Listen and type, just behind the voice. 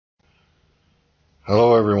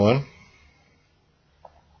Hello, everyone.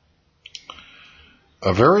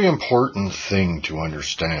 A very important thing to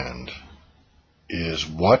understand is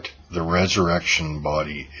what the resurrection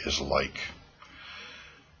body is like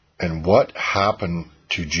and what happened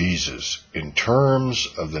to Jesus in terms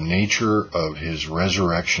of the nature of his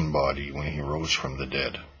resurrection body when he rose from the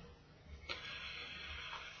dead.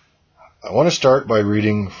 I want to start by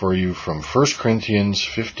reading for you from 1 Corinthians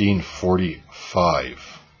 15:45.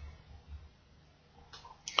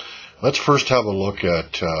 Let's first have a look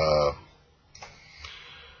at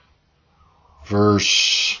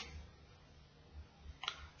verse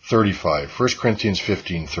 35, 1 Corinthians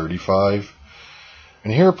 15:35.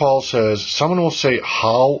 And here Paul says, someone will say,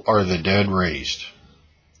 how are the dead raised?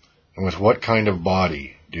 And with what kind of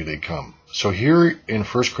body do they come? So here in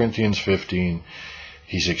 1 Corinthians 15,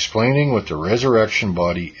 he's explaining what the resurrection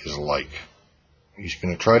body is like. He's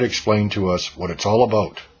going to try to explain to us what it's all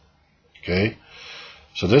about. Okay?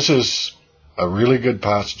 So this is a really good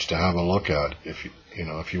passage to have a look at if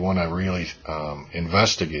you want to really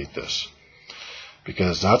investigate this,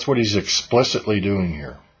 because that's what he's explicitly doing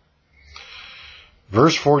here.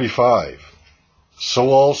 Verse 45, so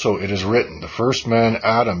also it is written, the first man,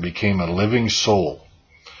 Adam, became a living soul.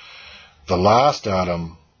 The last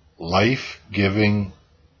Adam, life-giving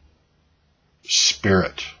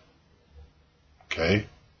spirit. Okay?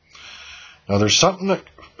 Now there's something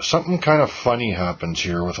kind of funny happens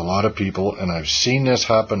here with a lot of people, and I've seen this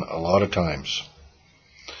happen a lot of times,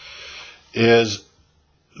 is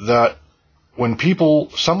that when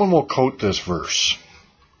someone will quote this verse,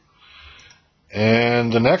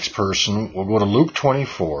 and the next person will go to Luke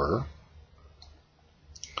 24,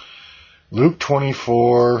 Luke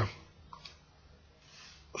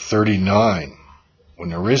 24:39, when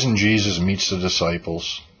the risen Jesus meets the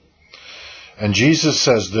disciples, and Jesus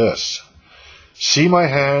says this, see my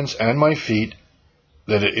hands and my feet,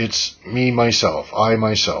 that it's me myself, I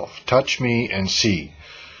myself. Touch me and see.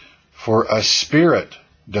 For a spirit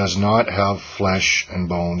does not have flesh and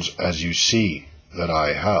bones as you see that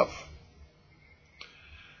I have.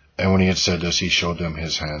 And when he had said this, he showed them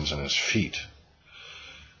his hands and his feet.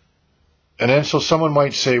 And then so someone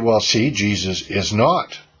might say, well, see, Jesus is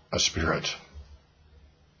not a spirit.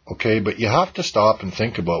 Okay, but you have to stop and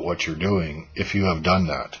think about what you're doing if you have done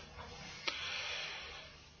that.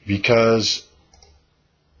 Because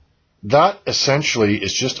that essentially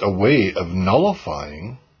is just a way of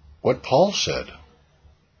nullifying what Paul said.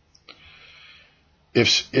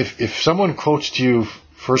 If someone quotes to you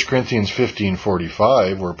 1 Corinthians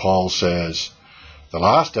 15:45, where Paul says, the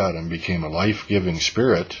last Adam became a life-giving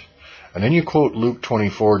spirit, and then you quote Luke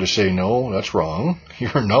 24 to say, no, that's wrong,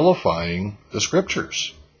 you're nullifying the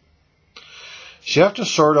scriptures. So you have to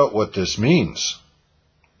sort out what this means.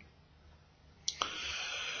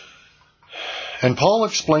 And Paul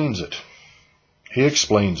explains it. He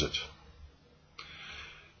explains it.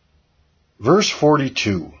 Verse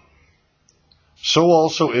 42, so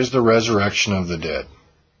also is the resurrection of the dead.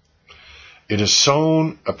 It is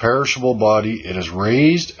sown a perishable body, it is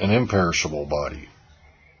raised an imperishable body.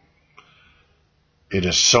 It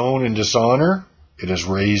is sown in dishonor, it is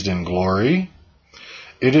raised in glory.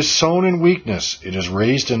 It is sown in weakness, it is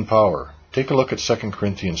raised in power. Take a look at 2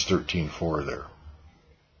 Corinthians 13:4 there.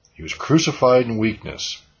 He was crucified in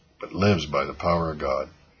weakness, but lives by the power of God.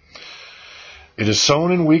 It is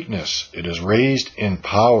sown in weakness, it is raised in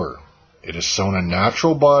power. It is sown a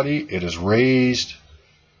natural body, it is raised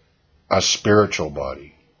a spiritual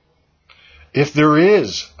body. If there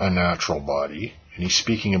is a natural body, and he's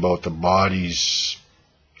speaking about the bodies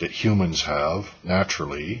that humans have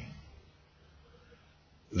naturally,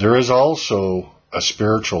 there is also a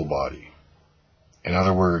spiritual body. In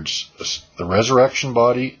other words, the resurrection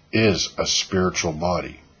body is a spiritual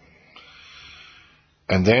body.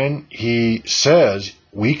 And then he says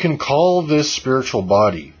we can call this spiritual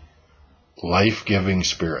body life-giving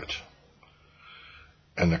spirit.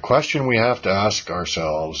 And the question we have to ask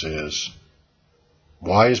ourselves is,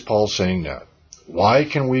 why is Paul saying that? Why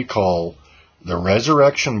can we call the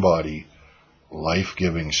resurrection body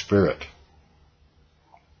life-giving spirit?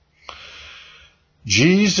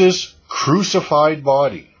 Jesus' crucified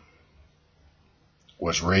body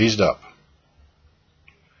was raised up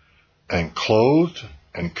and clothed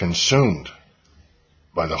and consumed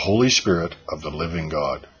by the Holy Spirit of the living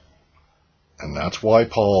God. And that's why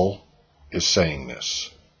Paul is saying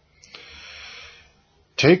this.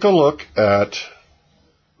 Take a look at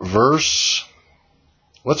let's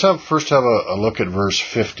first have a look at verse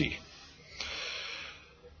 50.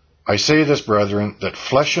 I say this, brethren, that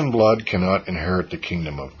flesh and blood cannot inherit the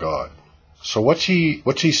kingdom of God. So what's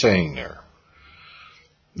he saying there?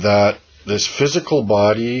 That this physical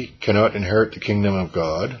body cannot inherit the kingdom of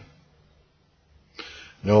God.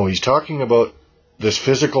 No, he's talking about this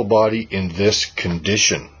physical body in this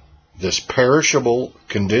condition, this perishable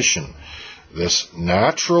condition, this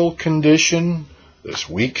natural condition, this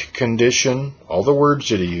weak condition, all the words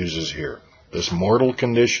that he uses here, this mortal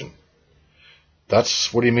condition.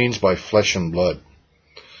 That's what he means by flesh and blood.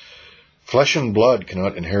 Flesh and blood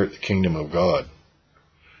cannot inherit the kingdom of God,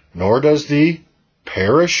 nor does the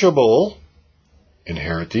perishable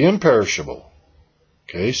inherit the imperishable.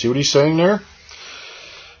 Okay, see what he's saying there?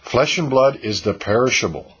 Flesh and blood is the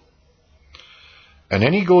perishable. And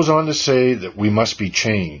then he goes on to say that we must be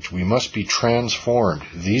changed. We must be transformed.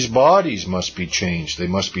 These bodies must be changed. They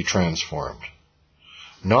must be transformed.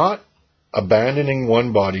 Not abandoning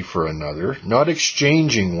one body for another, not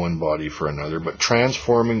exchanging one body for another, but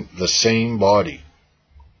transforming the same body.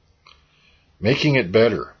 Making it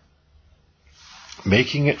better.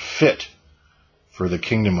 Making it fit for the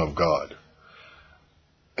kingdom of God.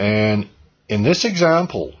 And in this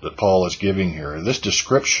example that Paul is giving here, this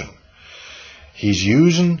description, he's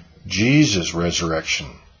using Jesus' resurrection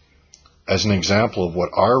as an example of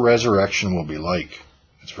what our resurrection will be like.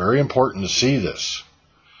 It's very important to see this.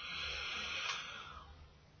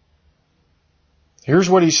 Here's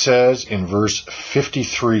what he says in verse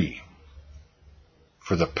 53.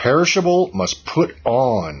 For the perishable must put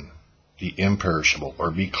on the imperishable,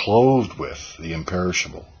 or be clothed with the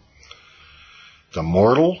imperishable. The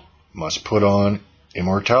mortal must put on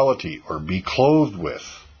immortality, or be clothed with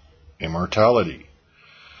immortality.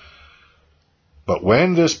 But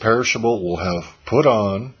when this perishable will have put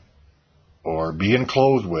on, or be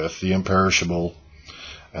enclothed with the imperishable,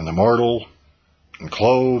 and the mortal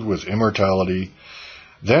enclothed with immortality,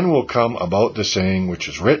 then will come about the saying which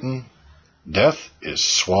is written, death is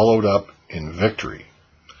swallowed up in victory.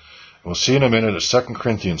 We'll see in a minute at 2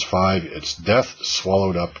 Corinthians 5, it's death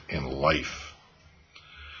swallowed up in life.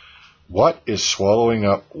 What is swallowing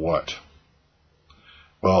up what?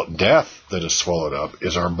 Well, death that is swallowed up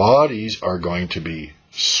is our bodies are going to be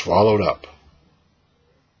swallowed up,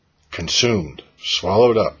 consumed,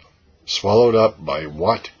 swallowed up. Swallowed up by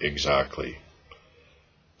what exactly?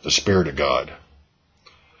 The Spirit of God.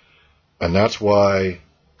 And that's why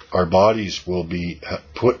our bodies will be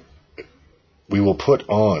we will put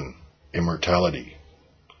on immortality.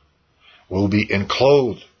 We'll be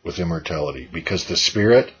enclothed with immortality because the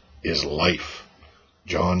Spirit is life.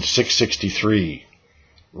 John 6:63,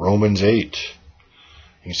 Romans 8.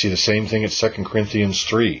 You can see the same thing at 2 Corinthians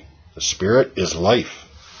 3. The Spirit is life.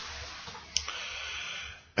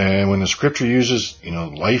 And when the Scripture uses,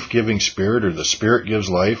 life-giving Spirit, or the Spirit gives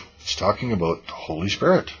life, it's talking about the Holy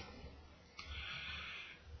Spirit.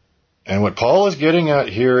 And what Paul is getting at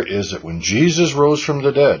here is that when Jesus rose from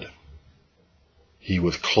the dead, he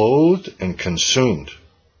was clothed and consumed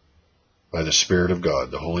by the Spirit of God,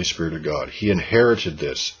 the Holy Spirit of God. He inherited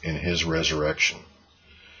this in his resurrection.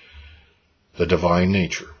 The divine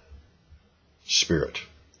nature, Spirit,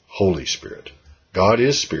 Holy Spirit. God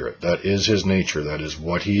is Spirit. That is his nature. That is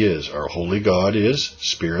what he is. Our holy God is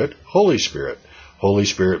Spirit, Holy Spirit. Holy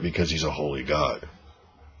Spirit because he's a holy God.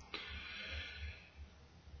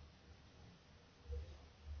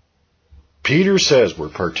 Peter says we're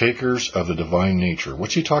partakers of the divine nature.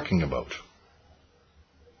 What's he talking about?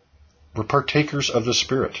 We're partakers of the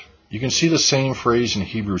Spirit. You can see the same phrase in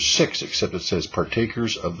Hebrews 6, except it says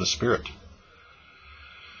partakers of the Spirit.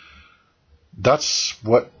 That's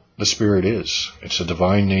what the Spirit is. It's the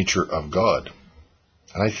divine nature of God.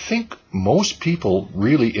 And I think most people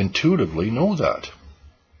really intuitively know that.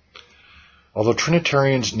 Although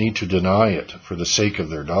Trinitarians need to deny it for the sake of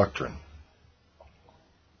their doctrine.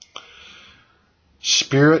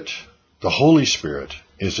 Spirit, the Holy Spirit,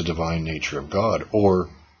 is the divine nature of God, or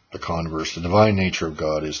the converse, the divine nature of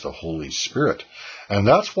God is the Holy Spirit. And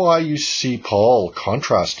that's why you see Paul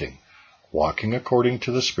contrasting walking according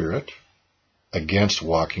to the Spirit against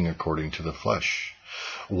walking according to the flesh.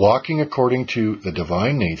 Walking according to the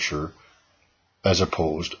divine nature as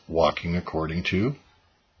opposed walking according to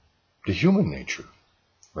the human nature,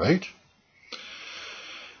 right?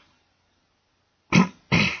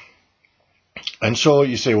 And so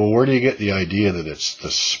you say, well, where do you get the idea that it's the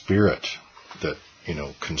Spirit that,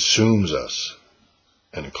 consumes us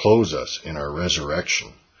and clothes us in our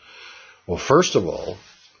resurrection? Well, first of all,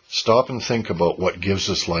 stop and think about what gives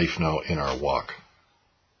us life now in our walk.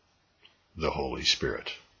 The Holy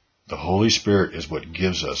Spirit. The Holy Spirit is what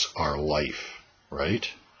gives us our life, right?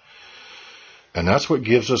 And that's what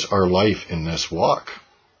gives us our life in this walk.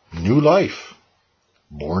 New life.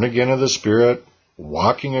 Born again of the Spirit,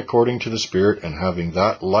 walking according to the Spirit, and having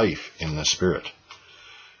that life in the Spirit.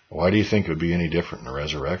 Why do you think it would be any different in the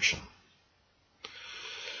resurrection?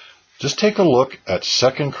 Just take a look at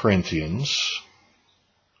 2 Corinthians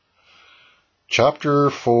chapter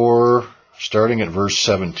 4, starting at verse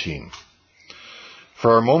 17.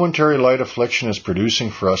 For our momentary light affliction is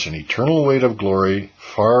producing for us an eternal weight of glory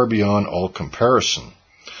far beyond all comparison.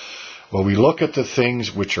 While we look at the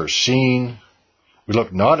things which are seen, we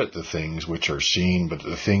look not at the things which are seen, but at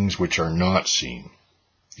the things which are not seen.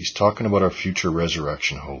 He's talking about our future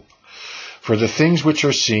resurrection hope. For the things which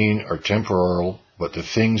are seen are temporal, but the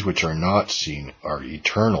things which are not seen are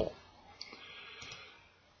eternal.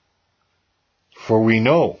 For we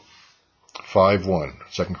know, 5:1,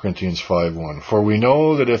 2 Corinthians 5:1, for we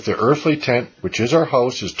know that if the earthly tent, which is our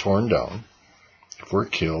house, is torn down, if we're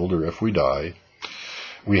killed or if we die,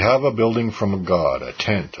 we have a building from God, a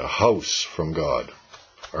tent, a house from God.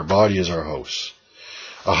 Our body is our house.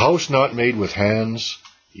 A house not made with hands,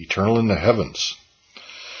 eternal in the heavens.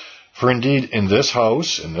 For indeed in this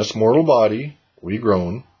house, in this mortal body, we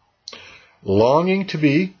groan, longing to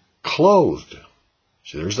be clothed.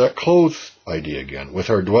 See, there's that clothed idea again, with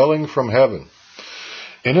our dwelling from heaven.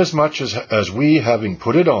 Inasmuch as we, having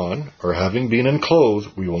put it on, or having been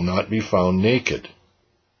enclothed, we will not be found naked.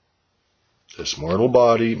 This mortal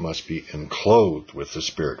body must be enclothed with the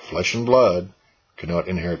Spirit. Flesh and blood cannot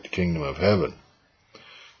inherit the kingdom of heaven.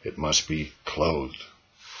 It must be clothed.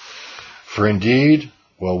 For indeed,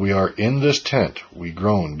 while we are in this tent, we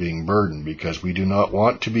groan, being burdened, because we do not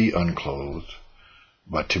want to be unclothed,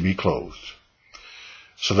 but to be clothed,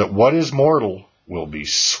 so that what is mortal will be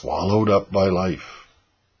swallowed up by life.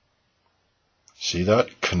 See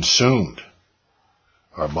that? Consumed.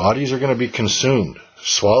 Our bodies are going to be consumed,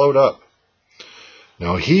 swallowed up.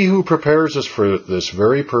 Now he who prepares us for this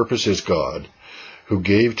very purpose is God, who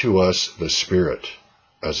gave to us the Spirit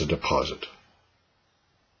as a deposit.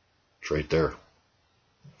 It's right there,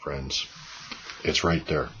 friends. It's right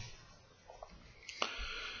there.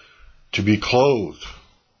 To be clothed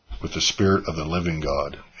with the Spirit of the living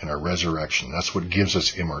God in our resurrection. That's what gives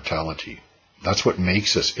us immortality. That's what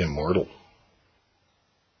makes us immortal.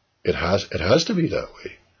 It has to be that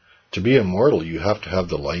way. To be immortal, you have to have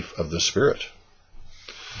the life of the Spirit.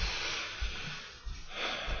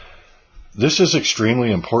 This is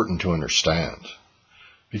extremely important to understand,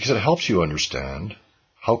 because it helps you understand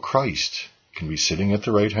how Christ can be sitting at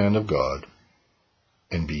the right hand of God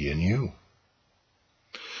and be in you.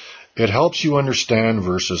 It helps you understand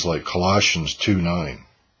verses like Colossians 2:9.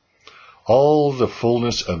 All the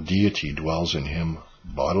fullness of deity dwells in him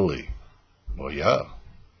bodily. Well, yeah.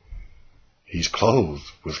 He's clothed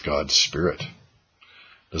with God's Spirit.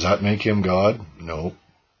 Does that make him God? No.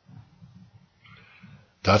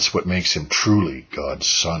 That's what makes him truly God's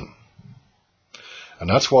Son. And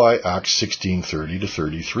that's why Acts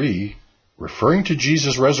 16:30-33, referring to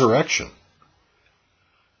Jesus' resurrection,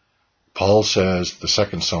 Paul says the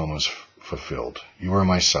second psalm was fulfilled. You are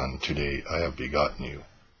my Son, today I have begotten you.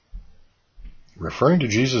 Referring to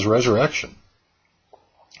Jesus' resurrection.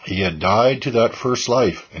 He had died to that first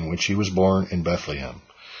life in which he was born in Bethlehem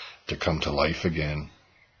to come to life again.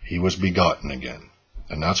 He was begotten again.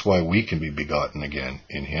 And that's why we can be begotten again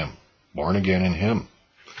in him. Born again in him.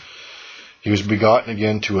 He was begotten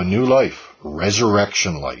again to a new life,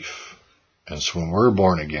 resurrection life. And so when we're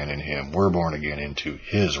born again in him, we're born again into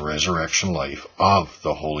his resurrection life of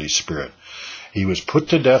the Holy Spirit. He was put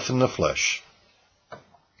to death in the flesh,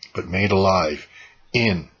 but made alive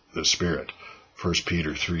in the Spirit. 1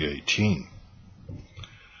 Peter 3:18.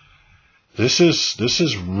 This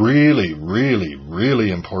is really, really, really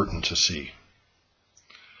important to see.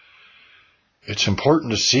 It's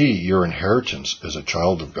important to see your inheritance as a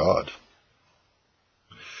child of God.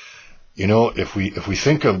 You know, if we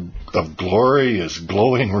think of glory as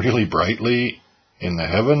glowing really brightly in the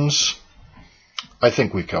heavens, I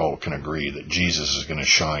think we all can agree that Jesus is going to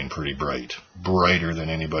shine pretty bright, brighter than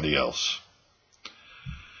anybody else.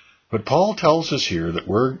 But Paul tells us here that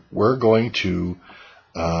we're going to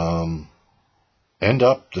end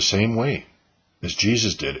up the same way as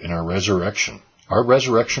Jesus did in our resurrection. Our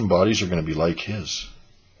resurrection bodies are going to be like his.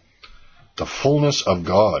 The fullness of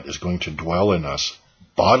God is going to dwell in us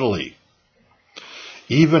bodily.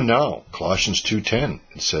 Even now, Colossians 2:10,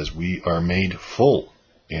 it says we are made full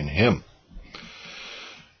in him.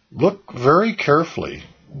 Look very carefully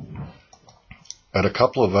at a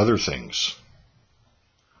couple of other things.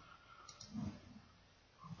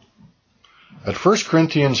 At 1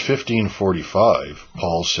 Corinthians 15:45,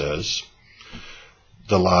 Paul says,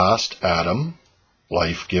 the last Adam,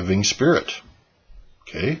 life-giving Spirit.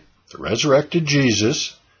 Okay? The resurrected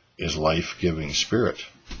Jesus is life-giving Spirit.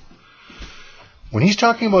 When he's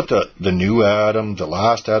talking about the new Adam, the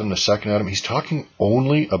last Adam, the second Adam, he's talking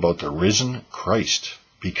only about the risen Christ,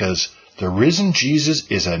 because the risen Jesus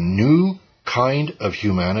is a new kind of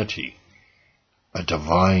humanity, a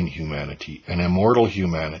divine humanity, an immortal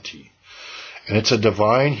humanity. And it's a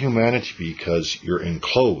divine humanity because you're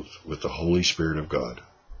enclosed with the Holy Spirit of God,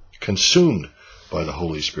 consumed by the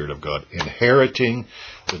Holy Spirit of God, inheriting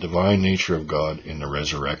the divine nature of God in the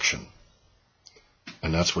resurrection.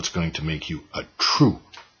 And that's what's going to make you a true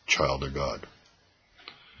child of God.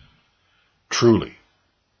 Truly.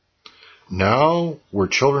 Now we're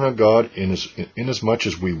children of God in as much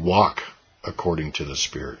as we walk according to the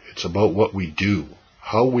Spirit. It's about what we do,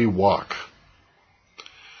 how we walk.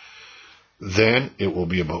 Then it will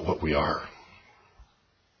be about what we are.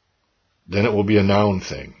 Then it will be a noun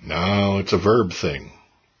thing. Now it's a verb thing.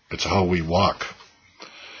 It's how we walk.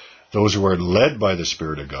 Those who are led by the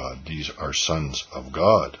Spirit of God, these are sons of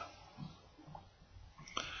God.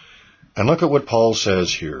 And look at what Paul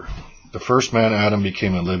says here. The first man, Adam,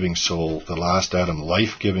 became a living soul. The last Adam,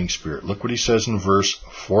 life-giving spirit. Look what he says in verse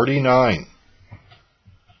 49.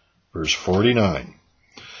 Verse 49.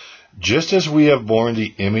 Just as we have borne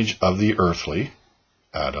the image of the earthly,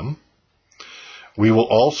 Adam, we will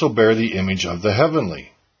also bear the image of the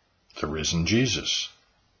heavenly, the risen Jesus.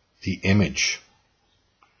 The image.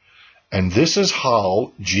 And this is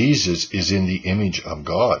how Jesus is in the image of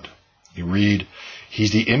God. You read,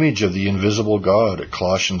 he's the image of the invisible God at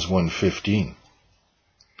Colossians 1:15.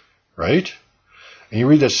 Right? And you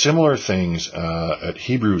read the similar things at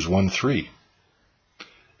Hebrews 1:3.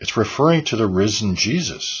 It's referring to the risen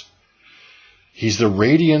Jesus. He's the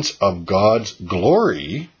radiance of God's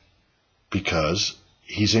glory because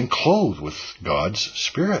he's enclosed with God's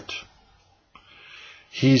Spirit.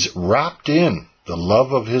 He's wrapped in the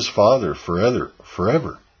love of his Father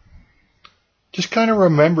forever. Just kind of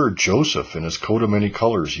remember Joseph and his coat of many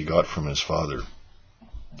colors he got from his father.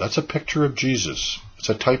 That's a picture of Jesus. It's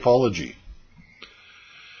a typology.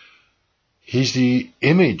 He's the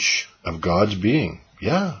image of God's being.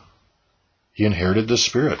 Yeah. He inherited the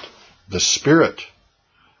Spirit. The Spirit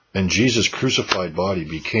and Jesus' crucified body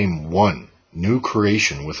became one. New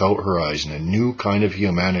creation without horizon, a new kind of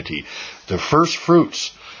humanity. The first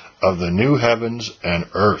fruits of the new heavens and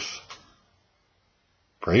earth.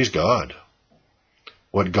 Praise God.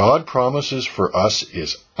 What God promises for us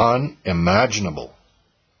is unimaginable.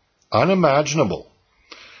 Unimaginable.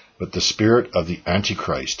 But the spirit of the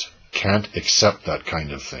Antichrist can't accept that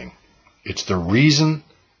kind of thing. It's the reason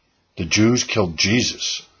the Jews killed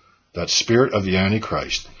Jesus. That spirit of the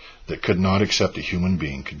Antichrist that could not accept a human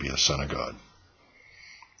being could be the Son of God.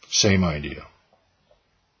 Same idea.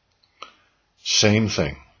 Same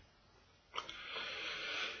thing.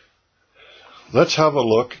 Let's have a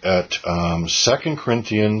look at 2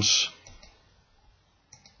 Corinthians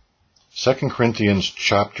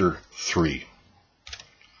chapter 3.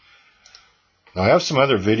 Now I have some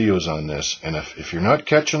other videos on this, and if you're not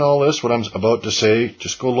catching all this, what I'm about to say,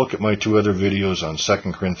 just go look at my two other videos on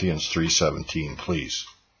 2 Corinthians 3:17, please.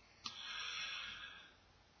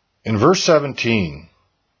 In verse 17,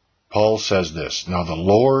 Paul says this, now the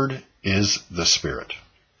Lord is the Spirit.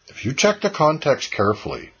 If you check the context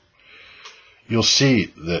carefully, you'll see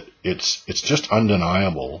that it's just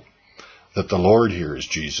undeniable that the Lord here is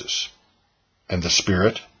Jesus, and the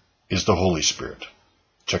Spirit is the Holy Spirit.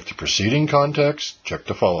 Check the preceding context, check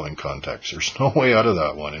the following context. There's no way out of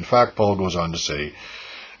that one. In fact, Paul goes on to say,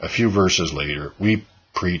 a few verses later, we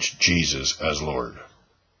preach Jesus as Lord.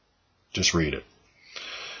 Just read it.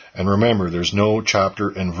 And remember, there's no chapter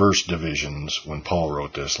and verse divisions when Paul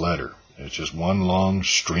wrote this letter. It's just one long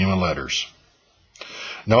stream of letters.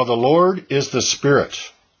 Now the Lord is the Spirit.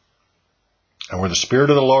 And where the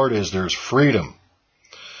Spirit of the Lord is, there's freedom.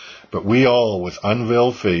 But we all, with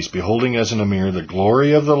unveiled face, beholding as in a mirror the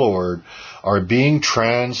glory of the Lord, are being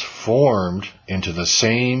transformed into the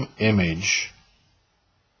same image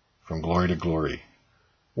from glory to glory.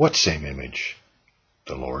 What same image?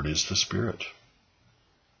 The Lord is the Spirit.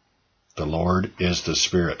 The Lord is the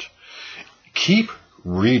Spirit. Keep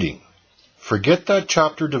reading. Forget that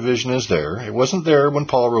chapter division is there. It wasn't there when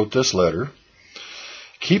Paul wrote this letter.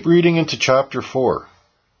 Keep reading into chapter 4.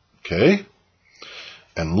 Okay?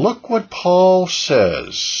 And look what Paul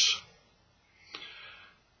says.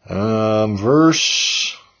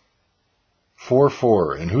 Verse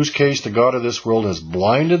 4:4. In whose case the God of this world has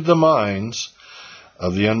blinded the minds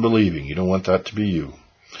of the unbelieving. You don't want that to be you.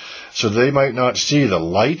 So they might not see the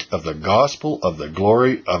light of the gospel of the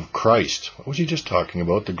glory of Christ. What was he just talking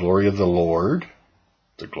about? The glory of the Lord.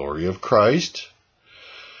 The glory of Christ.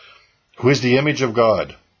 Who is the image of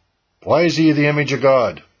God. Why is he the image of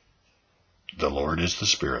God? The Lord is the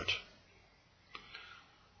Spirit.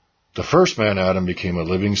 The first man, Adam, became a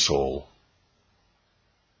living soul.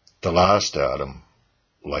 The last Adam,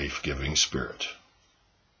 life-giving spirit.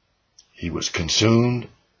 He was consumed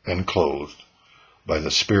and clothed by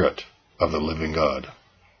the Spirit of the living God,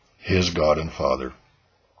 his God and Father,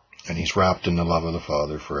 and he's wrapped in the love of the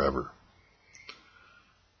Father forever.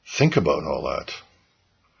 Think about all that.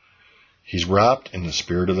 He's wrapped in the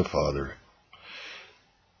Spirit of the Father.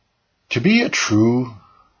 To be a true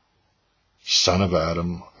son of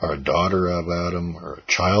Adam, or a daughter of Adam, or a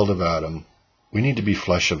child of Adam, we need to be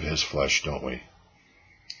flesh of his flesh, don't we?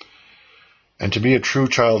 And to be a true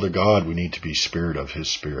child of God, we need to be spirit of his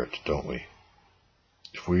spirit, don't we?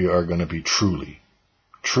 If we are going to be truly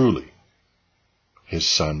his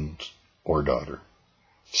son or daughter.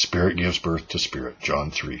 Spirit gives birth to spirit,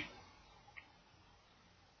 John 3.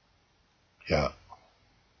 Yeah.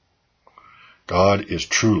 God is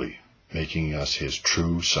truly making us his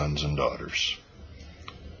true sons and daughters.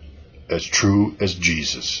 As true as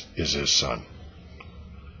Jesus is his son.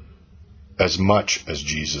 As much as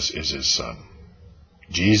Jesus is his son.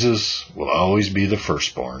 Jesus will always be the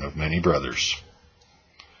firstborn of many brothers.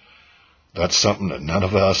 That's something that none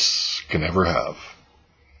of us can ever have.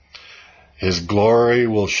 His glory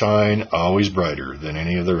will shine always brighter than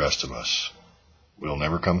any of the rest of us. We'll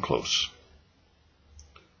never come close.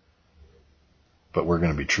 But we're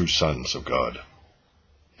going to be true sons of God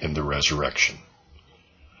in the resurrection.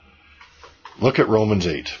 Look at Romans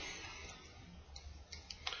 8.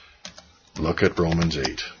 Look at Romans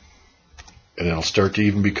 8. And it'll start to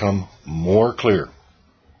even become more clear.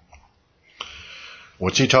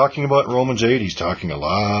 What's he talking about in Romans 8? He's talking a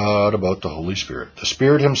lot about the Holy Spirit. The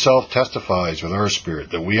Spirit himself testifies with our spirit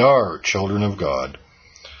that we are children of God.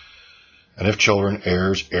 And if children,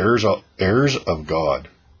 heirs of God.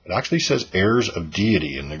 It actually says heirs of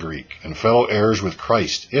deity in the Greek, and fellow heirs with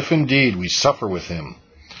Christ, if indeed we suffer with him,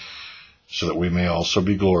 so that we may also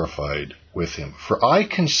be glorified with him. For I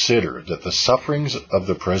consider that the sufferings of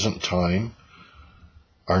the present time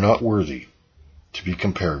are not worthy to be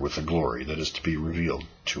compared with the glory that is to be revealed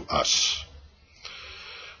to us.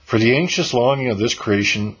 For the anxious longing of this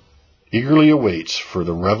creation eagerly awaits for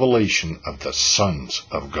the revelation of the sons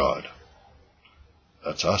of God.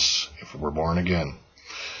 That's us, if we're born again.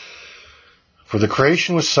 For the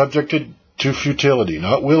creation was subjected to futility,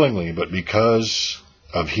 not willingly, but because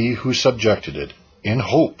of he who subjected it, in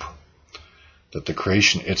hope that the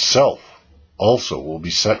creation itself also will be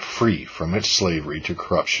set free from its slavery to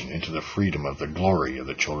corruption into the freedom of the glory of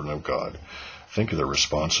the children of God. Think of the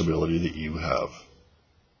responsibility that you have.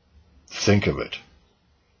 Think of it.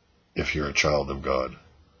 If you're a child of God,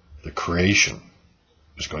 the creation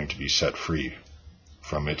is going to be set free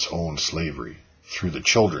from its own slavery through the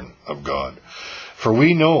children of God. For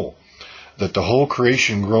we know that the whole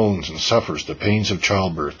creation groans and suffers the pains of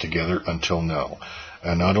childbirth together until now.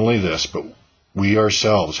 And not only this, but we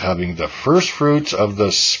ourselves, having the first fruits of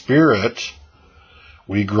the Spirit,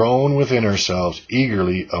 we groan within ourselves,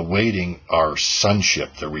 eagerly awaiting our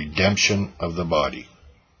sonship, the redemption of the body.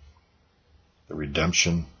 The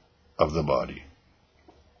redemption of the body.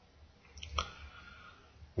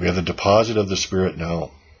 We have the deposit of the Spirit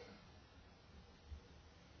now.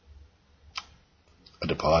 A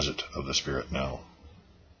deposit of the Spirit now.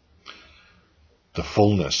 The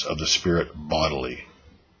fullness of the Spirit bodily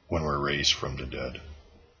when we're raised from the dead.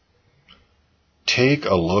 Take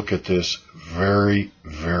a look at this very,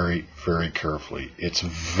 very, very carefully. It's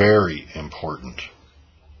very important.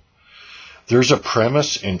 There's a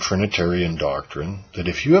premise in Trinitarian doctrine that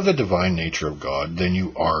if you have the divine nature of God, then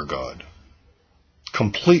you are God.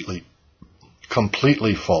 Completely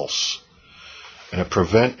false. And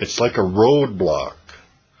it's like a roadblock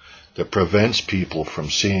that prevents people from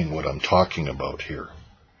seeing what I'm talking about here.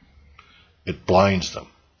 It blinds them.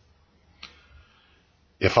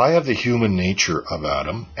 If I have the human nature of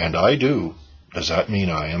Adam, and I do, does that mean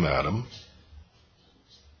I am Adam?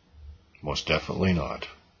 Most definitely not.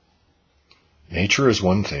 Nature is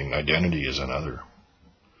one thing, identity is another.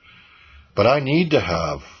 But I need to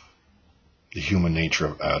have the human nature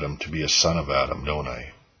of Adam to be a son of Adam, don't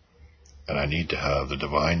I? And I need to have the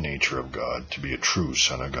divine nature of God to be a true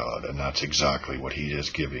son of God, and that's exactly what he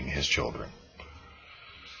is giving his children.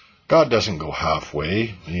 God doesn't go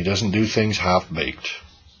halfway, and he doesn't do things half-baked.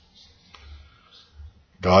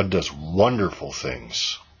 God does wonderful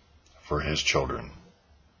things for his children.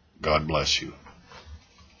 God bless you.